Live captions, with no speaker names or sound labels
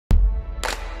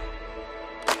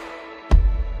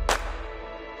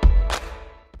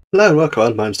Hello and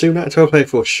welcome, I'm Stu Matt to play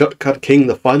for Shotgun King,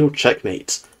 the final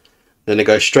checkmate. Then I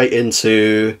go straight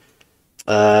into,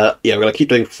 we're going to keep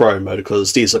doing throne mode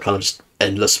because these are kind of just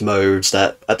endless modes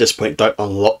that at this point don't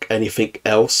unlock anything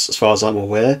else as far as I'm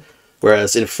aware.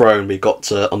 Whereas in throne we got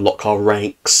to unlock our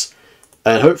ranks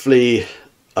and hopefully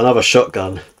another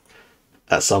shotgun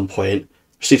at some point.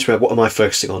 Just need to remember what am I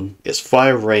focusing on. It's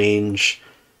fire range,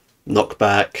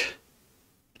 knockback,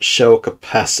 shell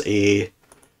capacity,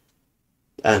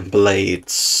 and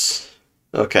blades.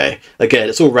 Okay. Again,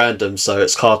 it's all random, so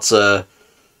it's hard to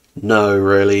know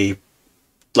really.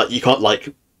 Like, you can't,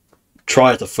 like,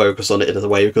 try to focus on it in a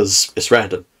way because it's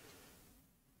random.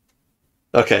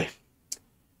 Okay.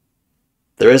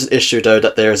 There is an issue, though,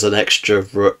 that there is an extra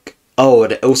rook. Oh,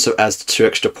 and it also adds the 2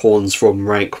 extra pawns from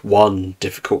rank 1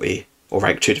 difficulty, or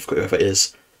rank 2 difficulty, whatever it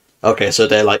is. Okay, so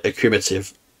they're, like,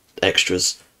 accumulative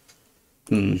extras.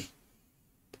 Hmm.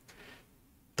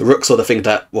 The rooks are the thing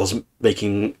that was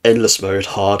making endless mode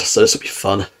hard, so this will be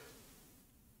fun.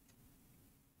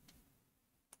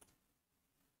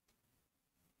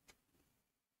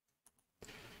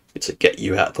 Need to get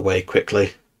you out of the way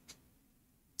quickly.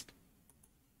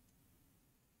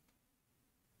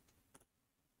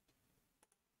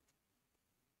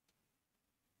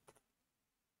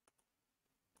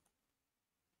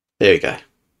 There you go.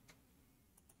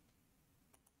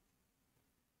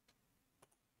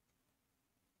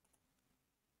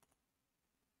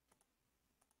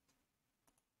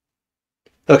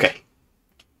 Okay.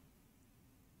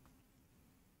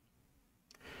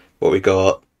 What we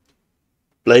got?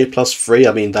 Blade plus 3,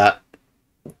 I mean that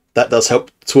does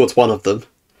help towards one of them.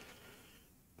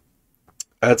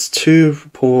 Adds 2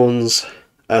 pawns,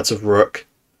 adds a rook,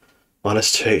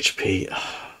 minus 2 HP.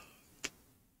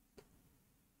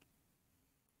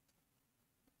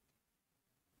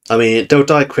 I mean, they'll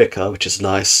die quicker, which is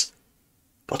nice.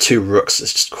 But 2 rooks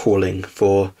is just calling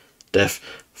for death.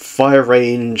 Fire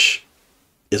range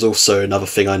is also another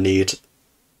thing I need.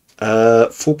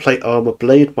 Full plate armor,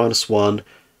 blade minus 1,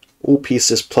 all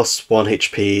pieces plus 1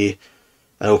 HP,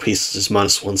 and all pieces is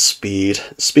minus 1 speed.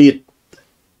 Speed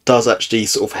does actually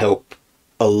sort of help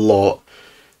a lot,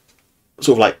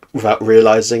 sort of like without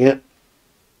realizing it.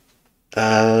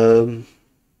 Um,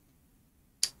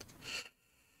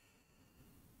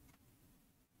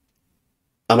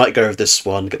 I might go with this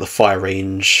one, get the fire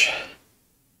range,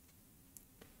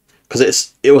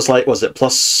 because it was like, was it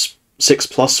plus 6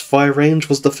 plus fire range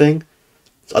was the thing?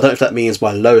 I don't know if that means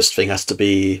my lowest thing has to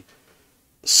be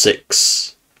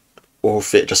 6, or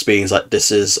if it just means like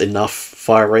this is enough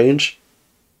fire range.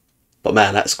 But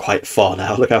man, that's quite far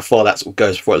now. Look how far that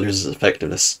goes before it loses its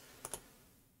effectiveness.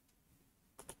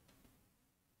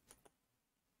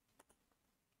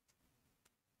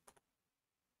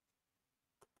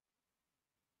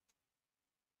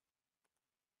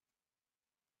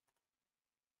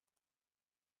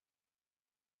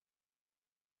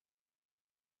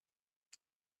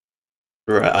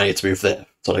 Right, I need to move there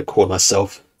so I don't call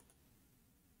myself.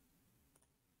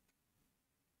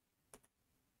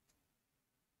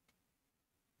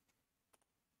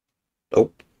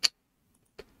 Oh,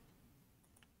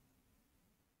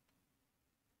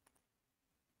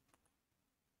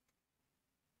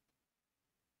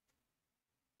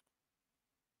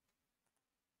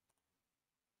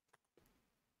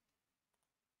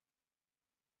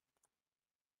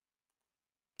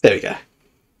 there we go.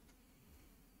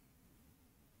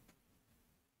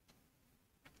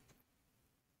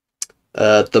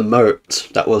 The moat,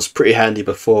 that was pretty handy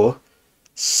before.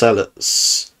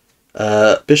 Zealots.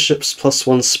 Bishops plus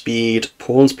 1 speed,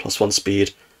 pawns plus 1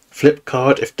 speed. Flip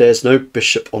card if there's no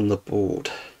bishop on the board.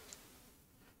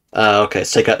 Okay,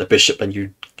 so take out the bishop and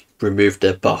you remove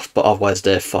their buff, but otherwise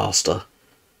they're faster.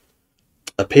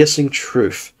 A piercing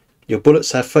truth. Your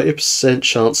bullets have 30%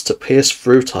 chance to pierce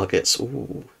through targets.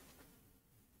 Ooh.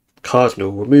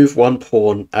 Cardinal. Remove 1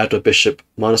 pawn, add a bishop,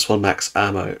 minus 1 max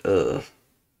ammo. Ugh.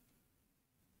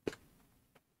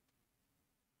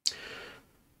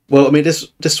 Well, I mean,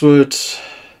 this would...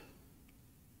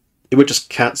 It would just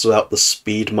cancel out the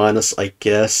speed minus, I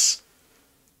guess.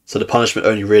 So the punishment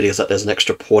only really is that there's an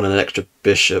extra pawn and an extra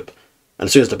bishop. And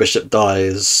as soon as the bishop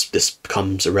dies, this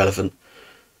becomes irrelevant.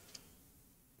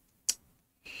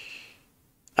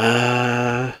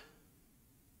 Uh...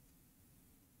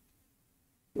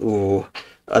 Ooh.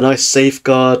 A nice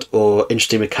safeguard or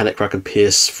interesting mechanic where I can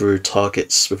pierce through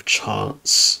targets with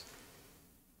chance.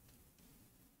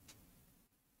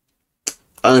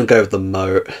 I'm gonna go with the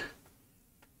moat.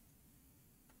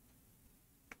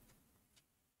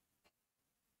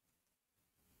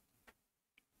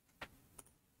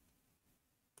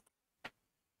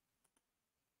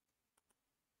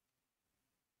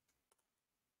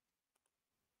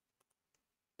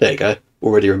 There you go.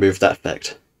 Already removed that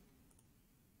effect.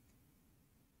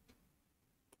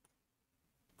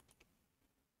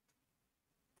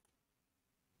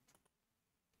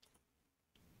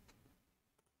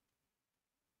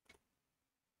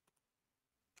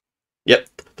 Yep,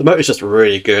 the motor's just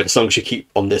really good as long as you keep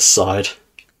on this side.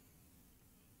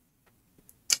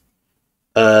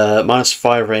 Minus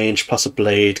 5 range, plus a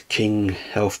blade, king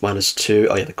health -2.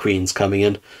 Oh yeah, the queen's coming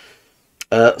in.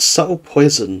 Subtle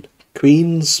poison.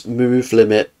 Queen's move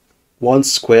limit 1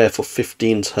 square for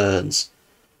 15 turns.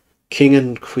 King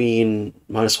and queen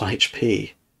 -1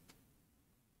 HP.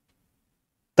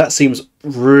 That seems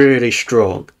really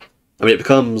strong. I mean, it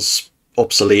becomes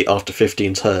obsolete after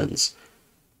 15 turns.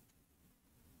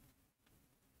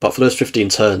 But for those 15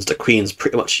 turns, the queen's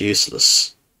pretty much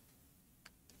useless.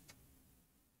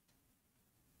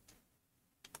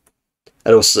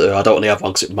 And also, I don't want the other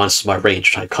one because it minuses my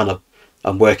range, which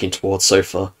I'm working towards so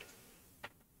far.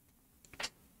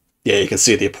 Yeah, you can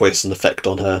see the poison effect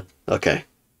on her. Okay.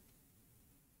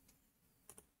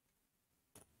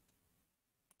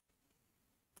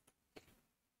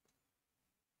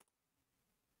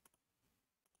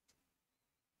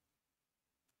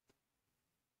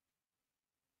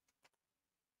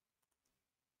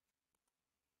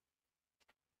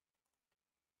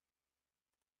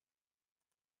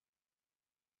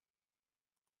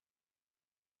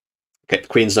 Okay, the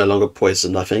queen's no longer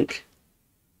poisoned, I think.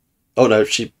 Oh no,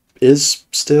 she is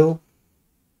still?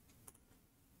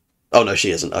 Oh no,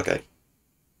 she isn't. Okay.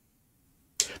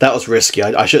 That was risky.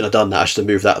 I shouldn't have done that. I should have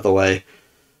moved that out of the way.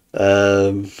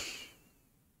 Oh.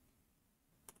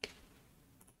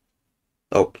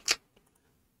 Oh.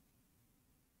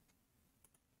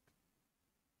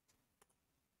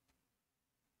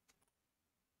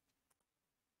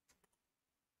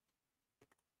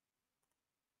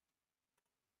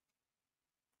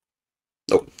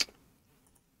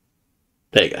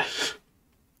 There you go.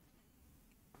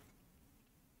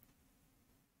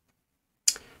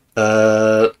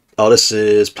 Oh, this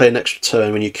is play an extra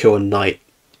turn when you kill a knight,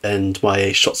 and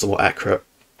my shots are more accurate,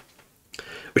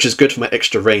 which is good for my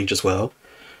extra range as well.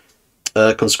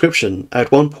 Conscription.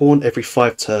 Add 1 pawn every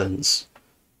 5 turns.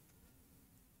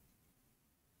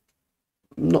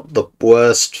 Not the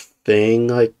worst thing,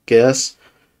 I guess.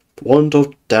 Wand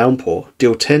of Downpour.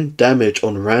 Deal 10 damage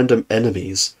on random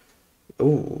enemies.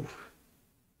 Ooh.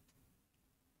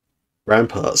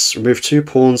 Ramparts. Remove 2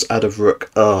 pawns, add a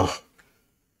rook. Ugh.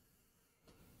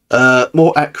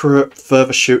 More accurate,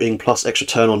 further shooting, plus extra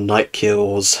turn on knight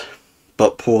kills,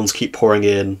 but pawns keep pouring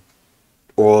in.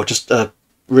 Or just a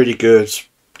really good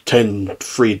 10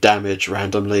 free damage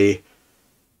randomly,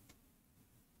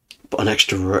 but an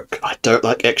extra rook. I don't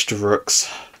like extra rooks,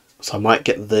 so I might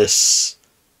get this.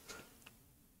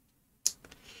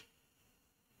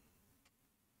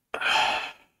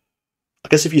 I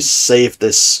guess if you save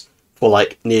this for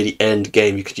like near the end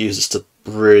game, you could use this to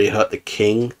really hurt the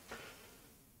king.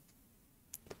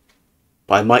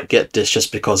 But I might get this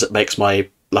just because it makes my,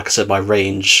 like I said, my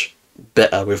range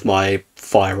better with my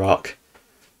fire arc.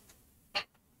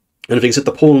 And the thing is, if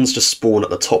the pawns just spawn at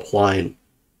the top line,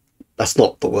 that's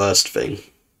not the worst thing.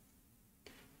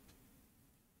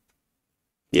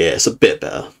 Yeah, it's a bit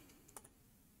better.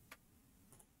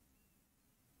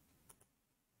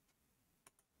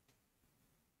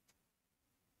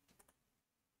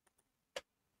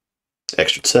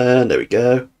 Extra turn, there we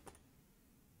go.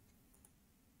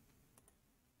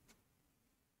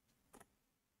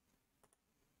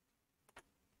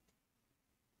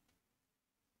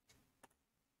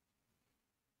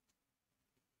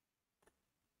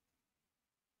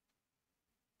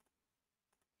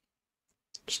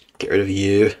 Just get rid of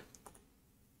you.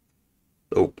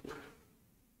 Oh.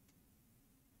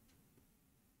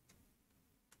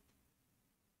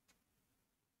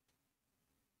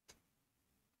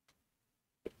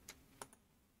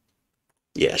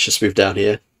 Yeah, let's just move down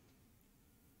here.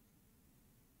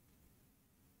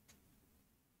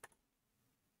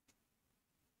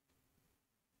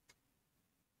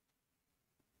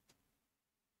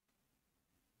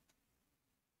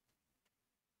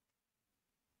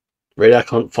 Really, I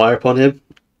can't fire upon him?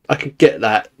 I could get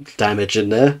that damage in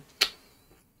there.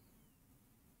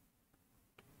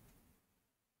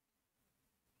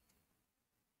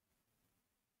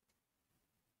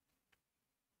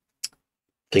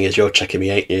 Thing is, you're checking me,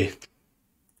 ain't you?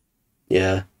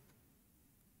 Yeah.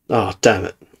 Oh, damn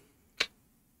it.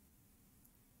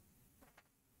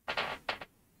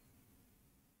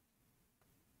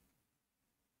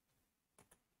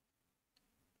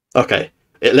 Okay,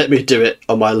 it let me do it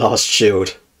on my last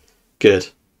shield. Good.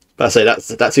 But I say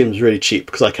that seems really cheap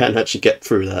because I can't actually get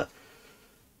through that.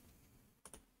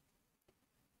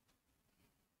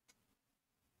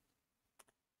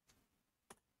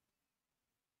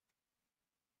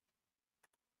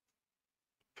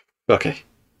 Okay.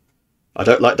 I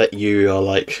don't like that you are,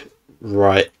 like,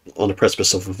 right on the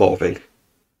precipice of evolving.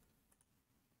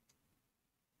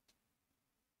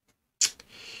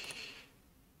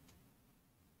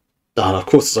 Ah, of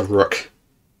course it's a rook.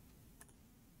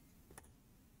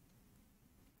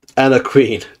 And a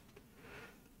queen.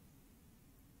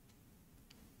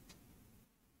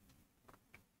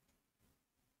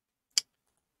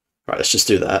 Right, let's just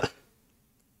do that.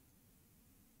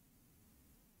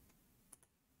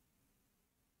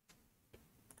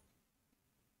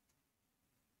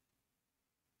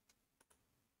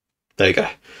 There you go.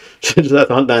 Let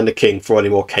hunt down the king before any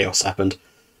more chaos happened.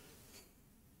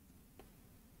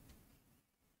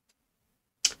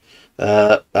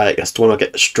 I guess the one I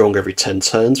get stronger every 10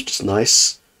 turns, which is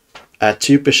nice. Add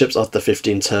 2 bishops after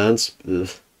 15 turns. Ugh.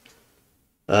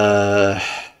 Uh,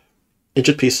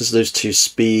 Injured pieces lose 2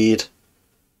 speed.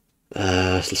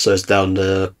 Slows down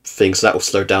the thing, so that will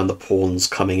slow down the pawns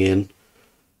coming in.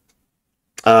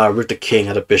 With the king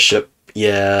had a bishop.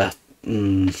 Yeah.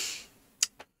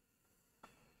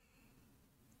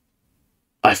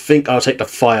 I think I'll take the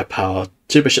firepower.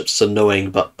 2 bishops is annoying,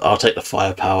 but I'll take the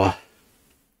firepower.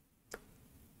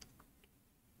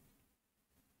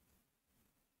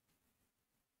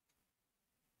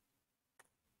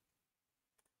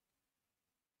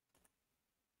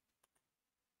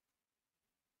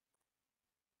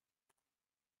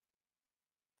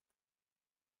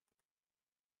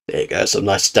 There you go, some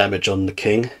nice damage on the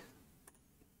king.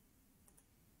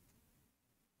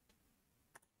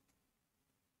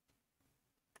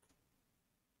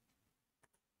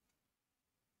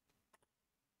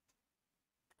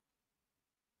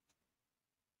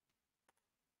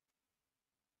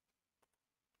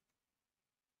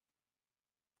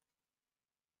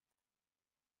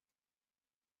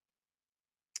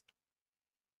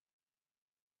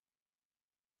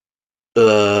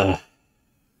 Uh,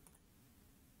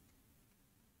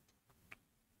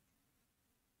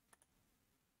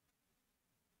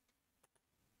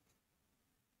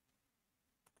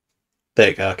 there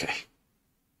you go, okay.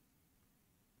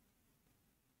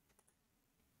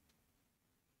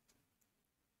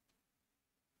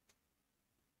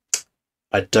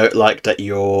 I don't like that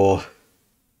you're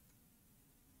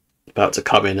about to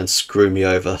come in and screw me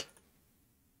over.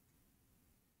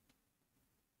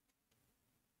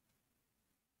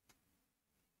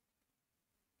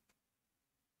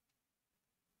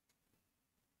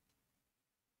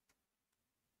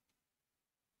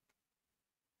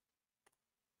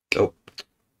 Oh,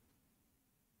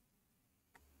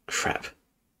 crap.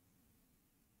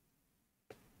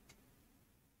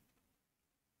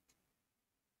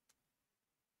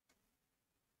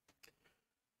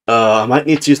 I might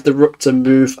need to use the rook to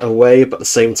move away, but at the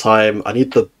same time, I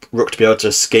need the rook to be able to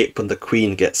escape when the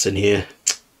queen gets in here.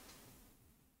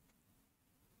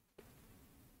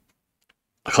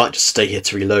 I can't just stay here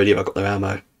to reload if I've got no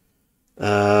ammo.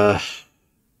 Uh,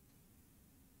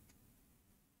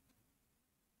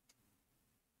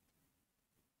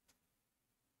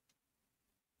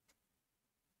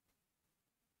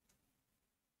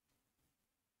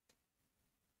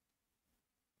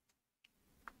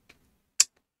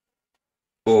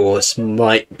 oh, this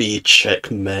might be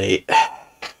checkmate.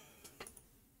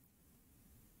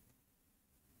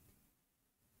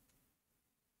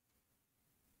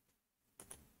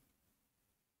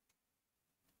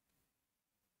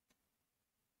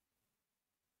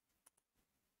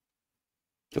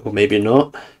 Or maybe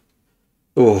not.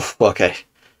 Oh, okay.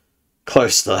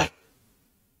 Close though.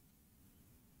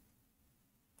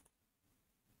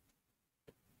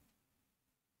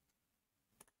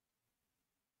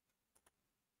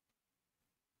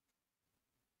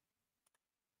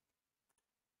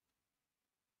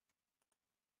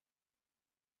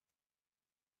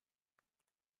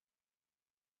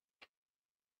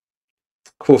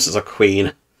 Of course, it's a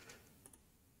queen.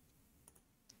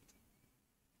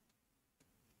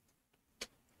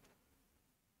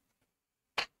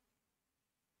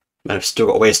 Man, I've still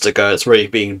got ways to go. It's really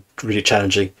being really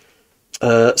challenging.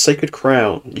 Sacred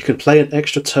Crown. You can play an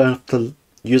extra turn for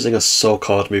using a soul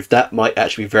card move. That might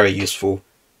actually be very useful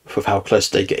with how close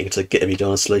they're getting to getting me,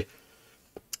 honestly.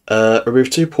 Remove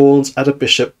 2 pawns, add a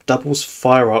bishop, doubles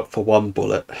fire arc for 1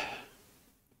 bullet.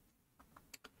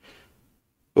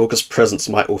 August Presence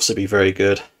might also be very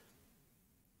good.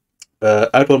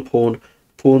 Add 1 pawn.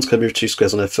 Pawns can move 2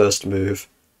 squares on their first move.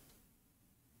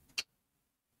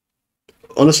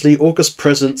 Honestly, August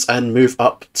Presence and move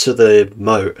up to the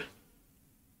moat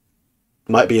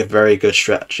might be a very good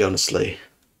strategy, honestly.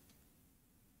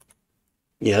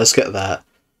 Yeah, let's get that.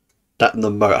 That and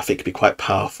the moat I think could be quite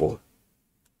powerful.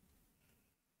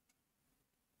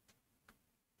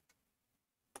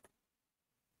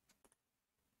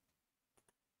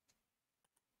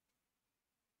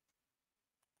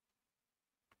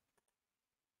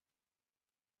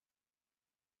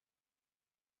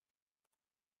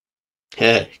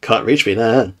 Yeah, can't reach me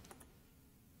there.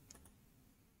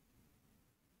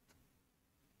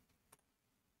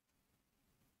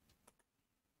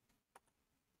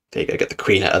 There you go, get the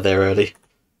queen out of there early.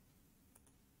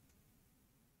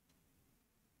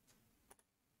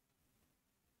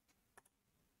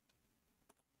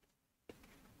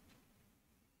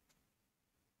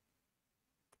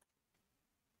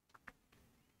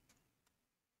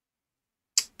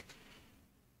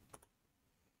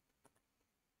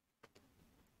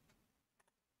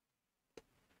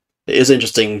 It is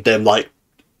interesting them like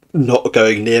not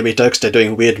going near me though, because they're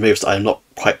doing weird moves that I'm not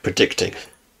quite predicting.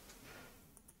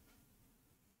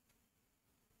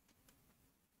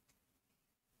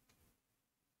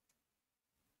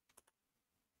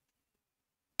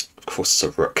 Of course,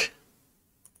 it's a rook.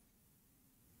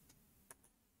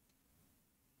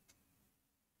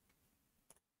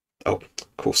 Oh,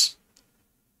 of course.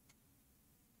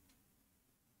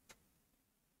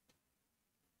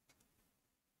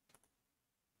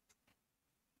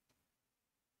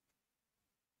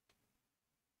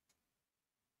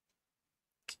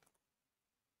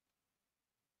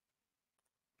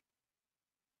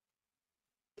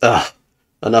 Ah,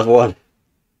 another one.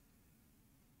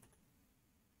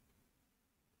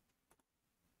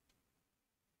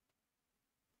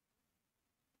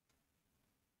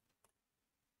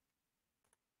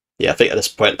 Yeah, I think at this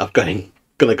point I'm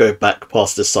gonna go back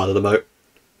past this side of the moat.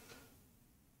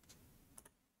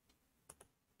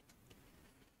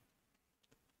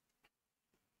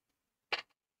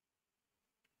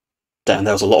 Damn,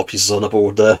 there was a lot of pieces on the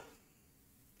board there.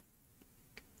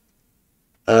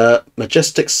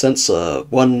 Majestic sensor,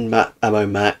 one ammo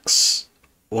max,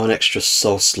 one extra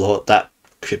soul slot. That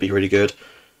could be really good.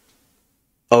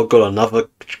 Oh, got another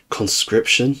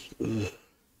conscription.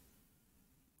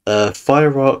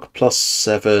 Fire arc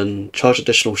 +7, charge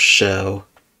additional shell.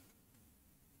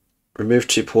 Remove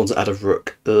 2 pawns and add a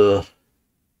rook. Ugh.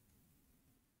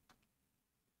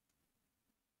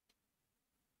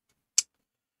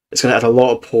 It's going to add a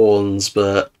lot of pawns,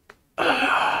 but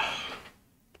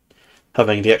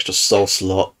having the extra soul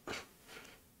slot.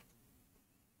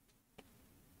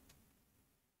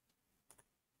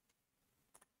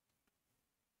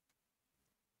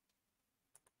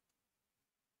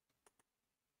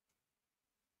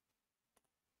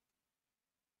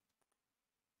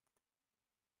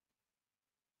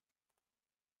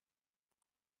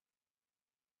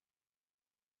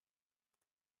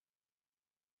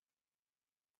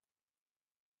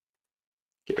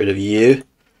 Get rid of you.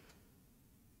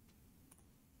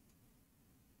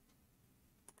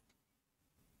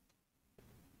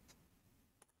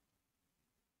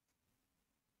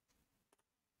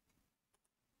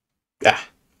 Ah,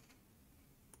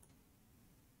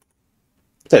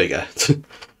 there we go.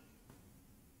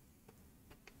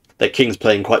 Their king's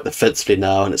playing quite defensively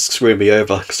now, and it's screwing me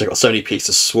over because they've got so many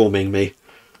pieces swarming me.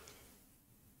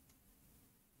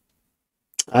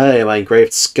 Hey, my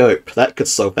engraved scope. That could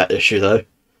solve that issue, though.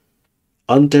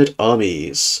 Undead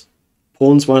armies.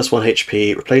 Pawns -1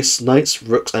 HP. Replace knights,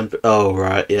 rooks, and... Oh,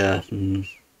 right, yeah.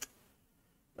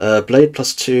 Blade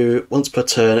 +2. Once per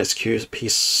turn, execute a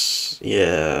piece...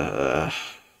 Yeah...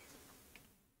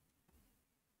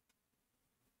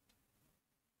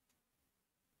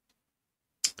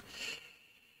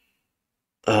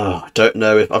 Oh, I don't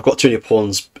know if... I've got too many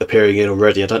pawns appearing in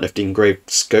already. I don't know if the engraved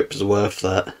scope is worth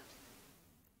that.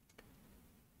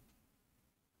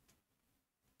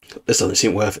 This doesn't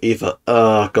seem worth either.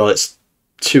 Oh, God, it's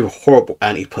 2 horrible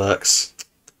anti-perks.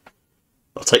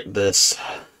 I'll take this.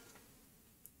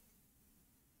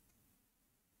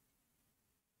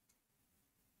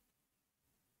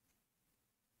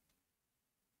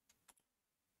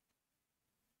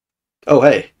 Oh,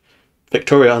 hey.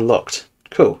 Victoria unlocked.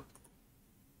 Cool.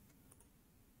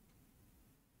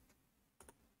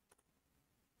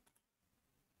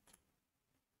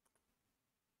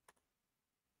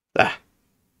 Ah.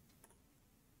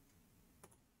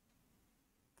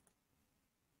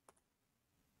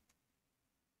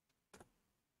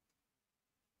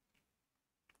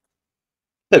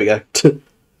 There we go.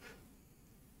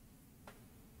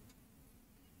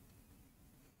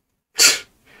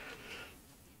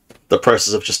 The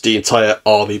process of just the entire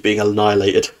army being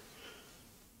annihilated.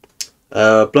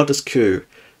 Bloodless Coup.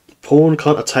 Pawn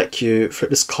can't attack you. Flip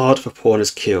this card if a pawn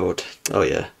is killed. Oh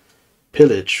yeah.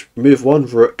 Pillage. Remove 1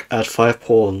 rook, add 5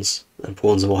 pawns. And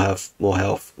pawns will have more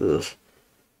health. Ugh.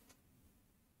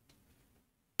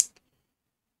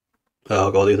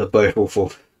 Oh god, these are both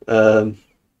awful.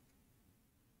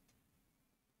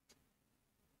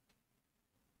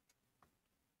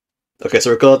 Okay,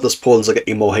 so regardless, pawns are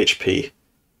getting more HP.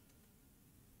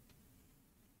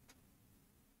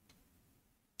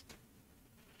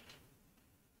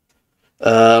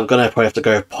 I'm gonna probably have to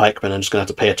go with pikemen. I'm just gonna have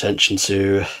to pay attention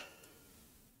to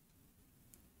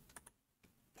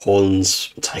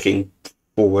pawns taking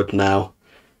forward now.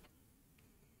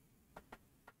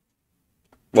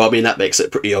 Well, I mean, that makes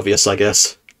it pretty obvious, I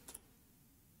guess.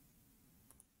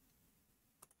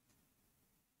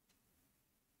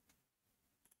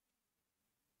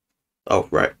 Oh,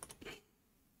 right.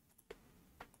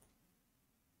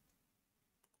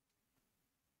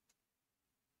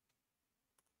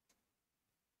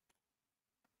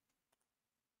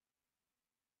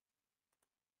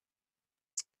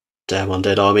 Damn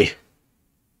undead army.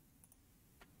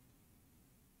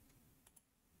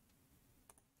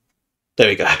 There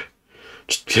we go.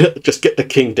 Just get the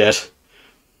king dead.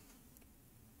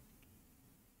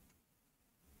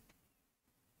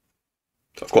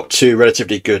 I've got 2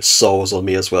 relatively good souls on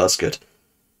me as well, that's good.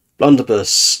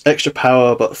 Blunderbuss, extra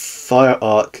power, but fire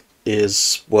arc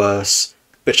is worse,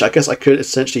 which I guess I could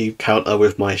essentially counter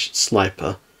with my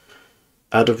sniper.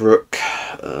 Add a rook,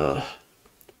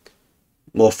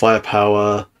 more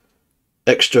firepower,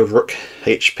 extra rook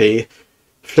HP.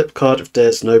 Flip card if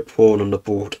there's no pawn on the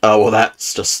board. Oh, well,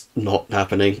 that's just not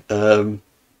happening. I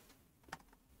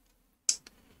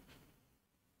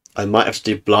might have to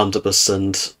do blunderbuss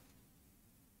and...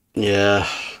 yeah.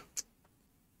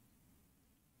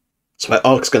 So my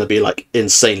arc's going to be, like,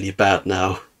 insanely bad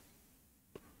now.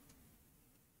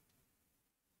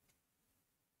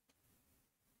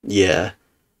 Yeah.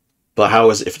 But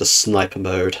how is it for the sniper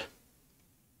mode?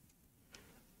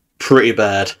 Pretty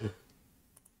bad.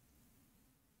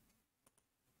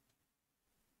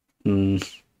 Hmm.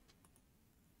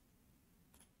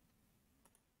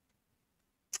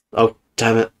 Oh,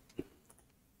 damn it.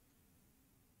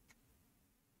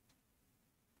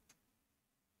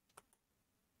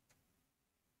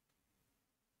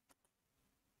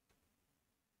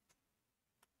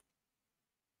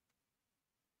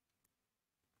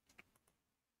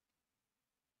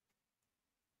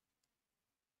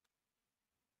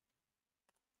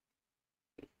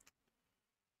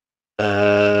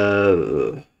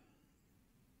 Uh...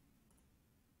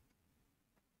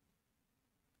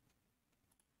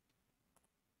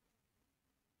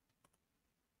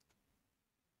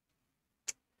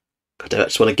 God, I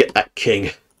just want to get that king.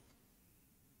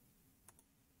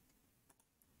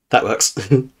 That works.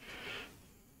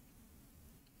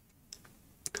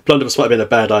 Blunderbuss might have been a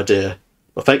bad idea.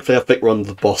 But thankfully I think we're on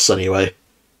the boss anyway.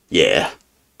 Yeah.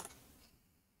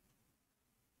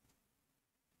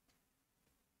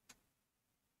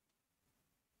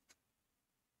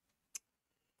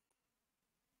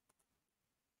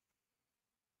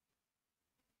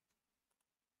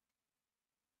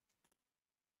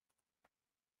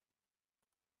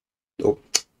 Oh.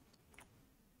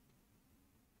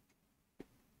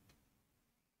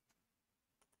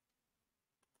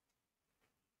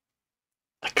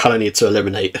 I kind of need to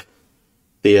eliminate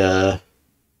the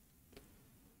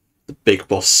big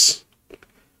boss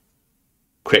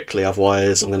quickly,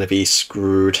 otherwise I'm going to be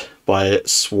screwed by a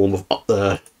swarm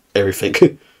of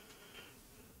everything.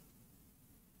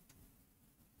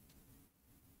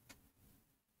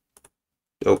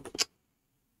 Oh.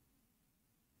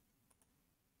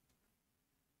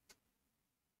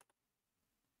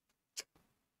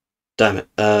 Damn it.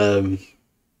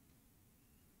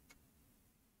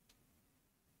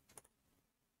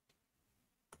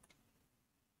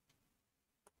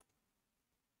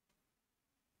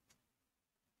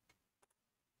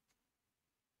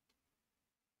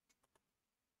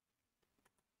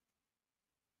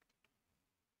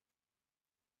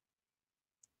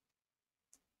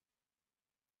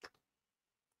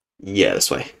 Yeah, this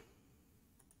way.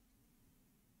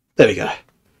 There we go.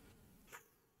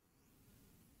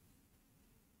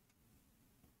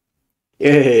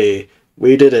 Yay!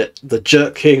 We did it. The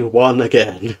Jerk King won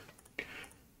again.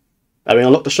 I mean,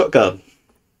 unlock the shotgun.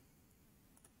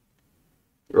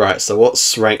 Right, so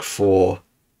what's rank 4?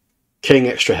 King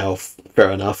extra health. Fair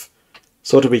enough.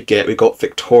 So what did we get? We got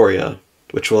Victoria,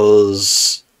 which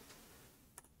was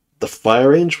the fire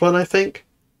range one, I think.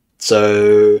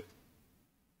 So...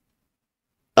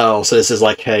 oh, so this is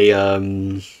like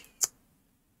a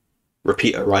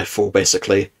repeater rifle,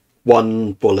 basically.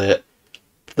 1 bullet.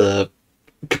 The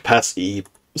capacity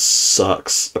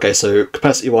sucks. Okay, so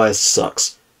capacity-wise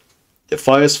sucks. It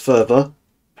fires further,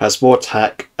 has more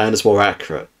attack, and is more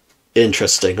accurate.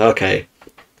 Interesting, okay.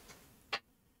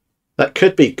 That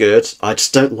could be good, I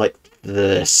just don't like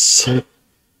this.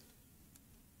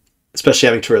 Especially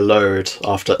having to reload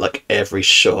after, like, every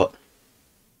shot.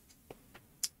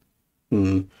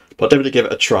 But I'll definitely give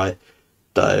it a try.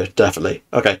 Though, definitely.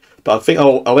 Okay, but I think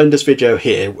I'll end this video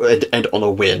here and end on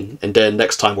a win, and then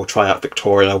next time we'll try out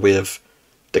Victoria with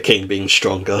the king being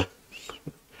stronger.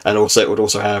 And also it would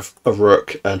also have a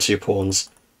rook and 2 pawns.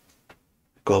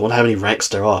 God, I wonder how many ranks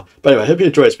there are. But anyway, I hope you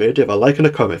enjoyed this video. Do have a like and a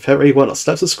comment. If you haven't already, why not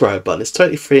slap the subscribe button? It's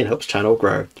totally free and helps the channel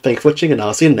grow. Thank you for watching, and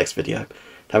I'll see you in the next video.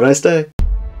 Have a nice day.